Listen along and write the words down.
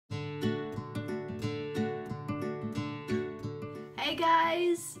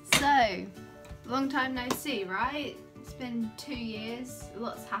guys! So, long time no see, right? It's been 2 years,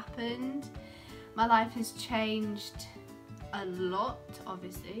 lots happened. My life has changed a lot,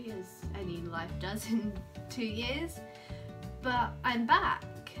 obviously, as any life does in 2 years. But I'm back,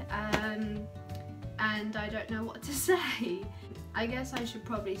 and I don't know what to say. I guess I should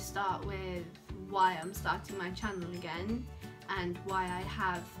probably start with why I'm starting my channel again and why I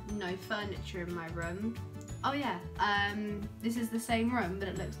have no furniture in my room. Oh yeah, this is the same room, but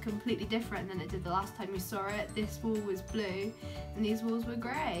it looks completely different than it did the last time you saw it. This wall was blue and these walls were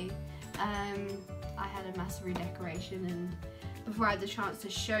grey. I had a massive redecoration, and before I had the chance to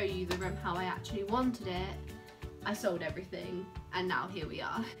show you the room how I actually wanted it, I sold everything and now here we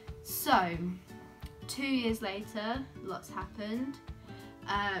are. So, 2 years later, lots happened.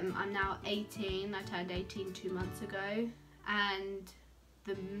 I'm now 18, I turned 18 2 months ago, and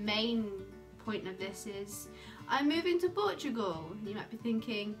the main point of this is I'm moving to Portugal. You might be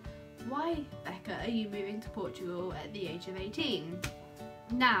thinking, why, Becca, are you moving to Portugal at the age of 18?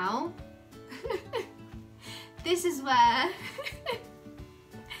 Now, this is where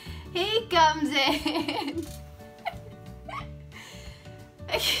he comes in.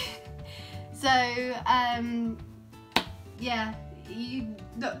 So, yeah, you're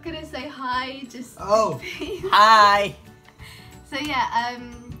not gonna say hi, just... Oh, hi! So yeah,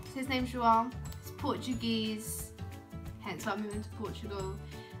 his name's João, he's Portuguese, hence I'm moving to Portugal.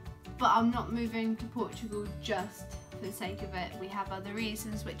 But I'm not moving to Portugal just for the sake of it. We have other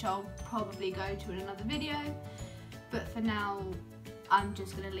reasons which I'll probably go to in another video. But for now, I'm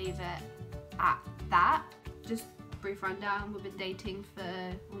just gonna leave it at that. Just brief rundown, we've been dating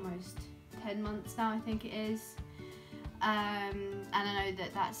for almost 10 months now, I think it is. And I know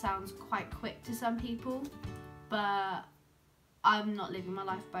that sounds quite quick to some people, but I'm not living my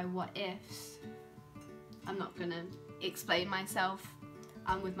life by what ifs. I'm not gonna explain myself.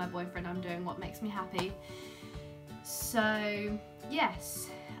 I'm with my boyfriend, I'm doing what makes me happy. So yes,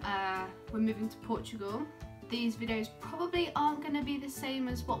 we're moving to Portugal. These videos probably aren't gonna be the same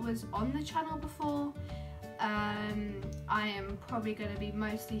as what was on the channel before. I am probably going to be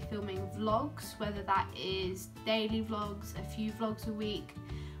mostly filming vlogs, whether that is daily vlogs, a few vlogs a week,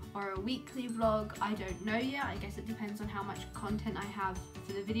 or a weekly vlog. I don't know yet. I guess it depends on how much content I have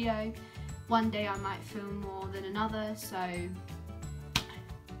for the video. One day I might film more than another, so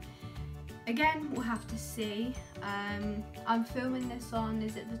again, we'll have to see. I'm filming this on,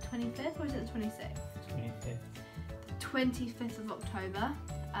 is it the 25th or is it the 26th? 25th. 25th of October.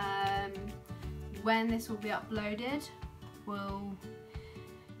 When this will be uploaded, we'll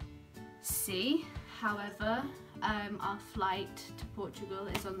see. However, our flight to Portugal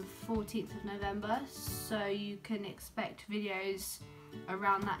is on the 14th of November, so you can expect videos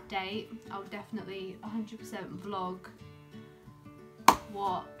around that date. I'll definitely 100% vlog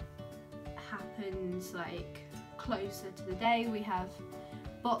what happens like closer to the day. We have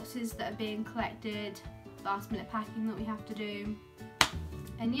boxes that are being collected, last minute packing that we have to do,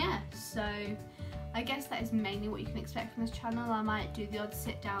 and yeah, so I guess that is mainly what you can expect from this channel. I might do the odd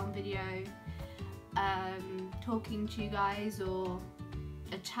sit down video talking to you guys, or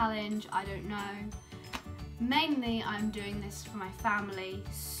a challenge, I don't know. Mainly I'm doing this for my family,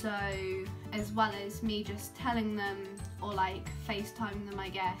 so as well as me just telling them or like FaceTiming them, I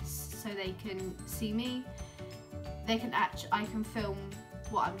guess, so they can see me, I can film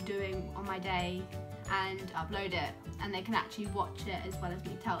what I'm doing on my day and upload it, and they can actually watch it as well as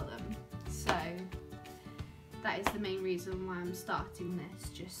me tell them. So that is the main reason why I'm starting this,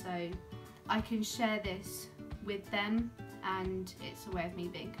 just so I can share this with them and it's a way of me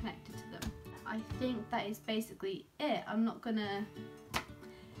being connected to them. I think that is basically it.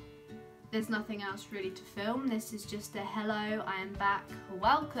 There's nothing else really to film. This is just a hello, I am back,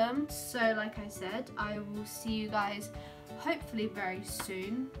 welcome. So like I said, I will see you guys hopefully very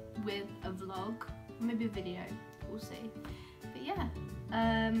soon with a vlog, maybe a video, we'll see. But yeah,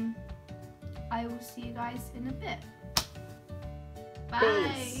 I will see you guys in a bit. Bye!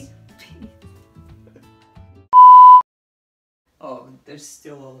 Peace. Oh, there's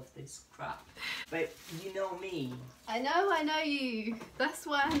still all of this crap. But you know me. I know you. That's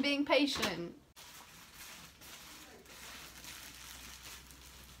why I'm being patient.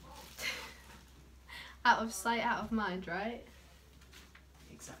 Out of sight, out of mind, right?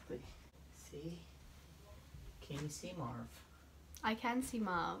 Exactly. See? Can you see Marv? I can see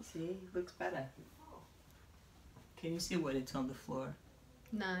Marv. See? Looks better. Can you see what it's on the floor?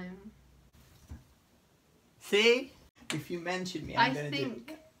 No. See? If you mention me, I'm gonna do...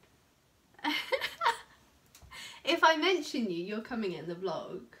 If I mention you, you're coming in the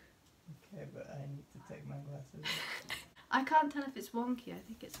vlog. Okay, but I need to take my glasses off. I can't tell if it's wonky. I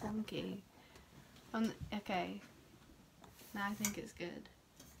think it's wonky. Okay. Now I think it's good.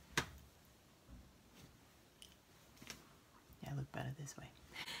 Yeah, look better this way.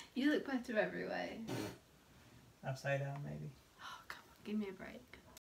 You look better every way. Upside down, maybe. Oh, come on. Give me a break.